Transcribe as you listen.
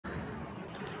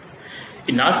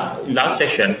In our last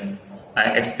session,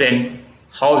 I explained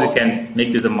how we can make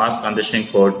use of mass transaction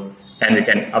code and we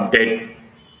can update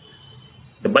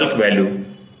the bulk value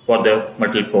for the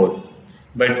material code.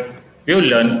 But we will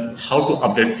learn how to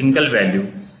update single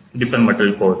value to different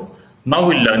material code. Now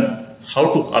we learn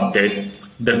how to update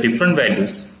the different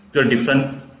values to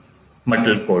different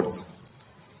material codes.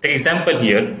 Take example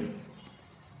here.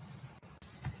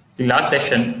 In last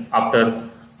session, after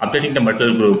updating the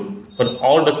material group for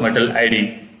all those material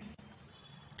ID,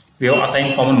 we have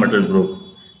assigned common material group.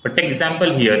 But take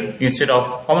example here, instead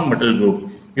of common material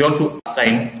group, we want to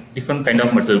assign different kind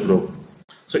of material group.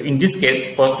 So in this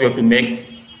case, first we have to make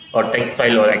a text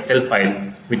file or Excel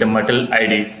file with the material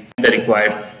ID and the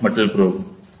required material group.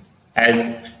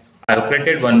 As I have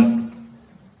created one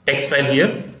text file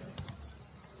here,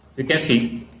 you can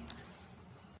see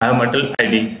I have material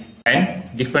ID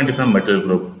and different material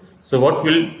group. So what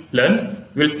we'll learn,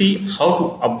 we'll see how to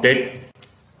update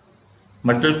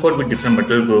material code with different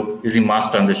material group using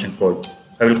mass transaction code.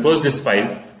 I will close this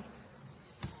file.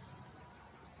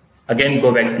 Again,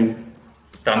 go back to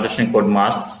transaction code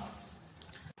mass.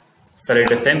 Select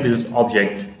the same business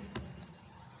object.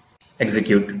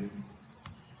 Execute.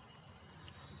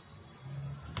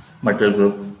 Material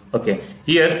group. Okay.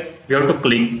 Here we have to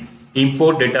click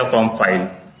import data from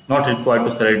file. Not required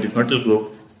to select this material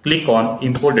group. Click on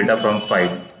import data from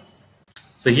file.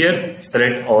 So here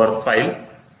select our file.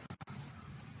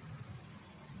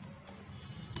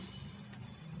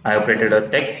 I have created a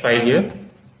text file here.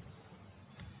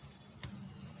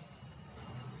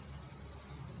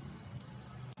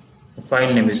 The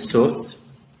file name is source.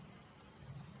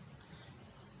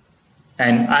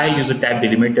 And I use a tab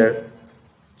delimiter.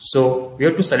 So we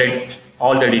have to select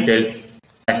all the details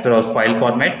as per our file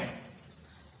format.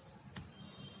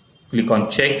 Click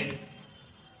on check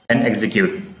and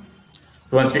execute.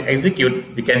 So once we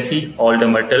execute, we can see all the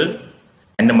material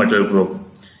and the material group.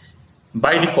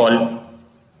 By default,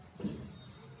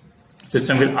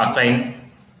 system will assign,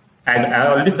 as I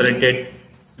already selected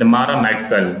the Mara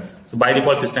Medical. So by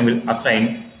default, system will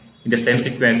assign in the same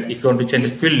sequence. If you want to change the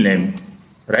field name,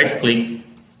 right click,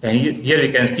 and here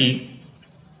you can see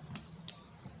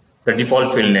the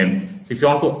default field name. So if you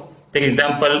want to take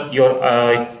example, you're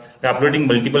uploading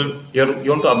multiple, you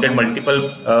want to update multiple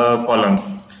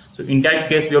columns. So in that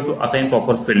case, we have to assign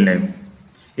proper field name.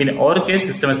 In our case,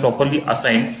 system has properly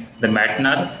assigned the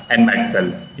Matnar and Medical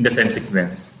in the same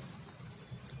sequence.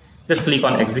 Just click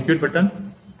on execute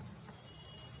button.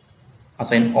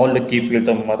 Assign all the key fields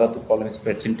of Mara to column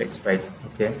spreadsheet text file.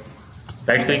 Okay.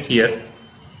 Right click here.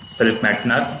 Select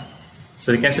Matnar.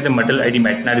 So you can see the material ID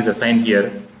Matnar is assigned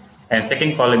here. And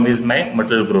second column is my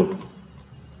material group.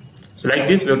 So like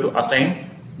this, we have to assign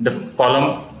the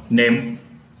column name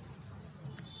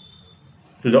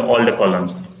to all the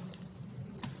columns.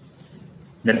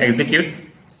 Then execute.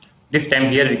 This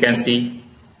time here we can see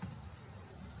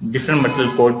different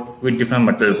material code with different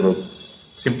material group.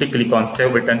 Simply click on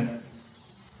save button.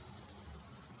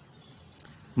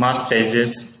 Mass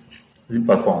changes will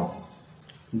perform.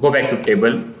 Go back to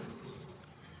table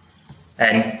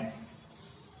and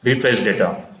refresh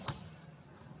data.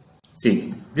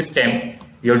 See, this time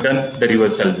we have done the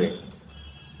reversal way.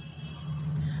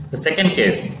 The second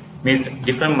case means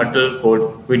different material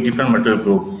code with different material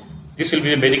group. This will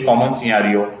be a very common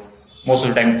scenario most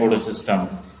of the time in product system.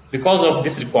 Because of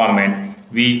this requirement,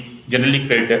 we generally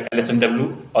create a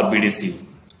LSMW or BDC.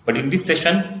 But in this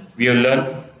session, we will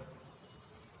learn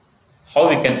how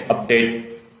we can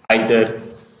update either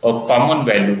a common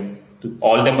value to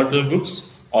all the material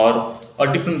groups or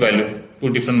a different value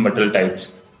to different material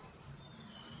types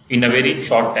in a very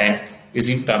short time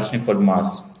using transaction code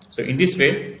mass. So in this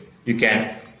way, you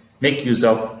can make use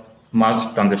of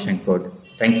mass transaction code.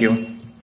 Thank you.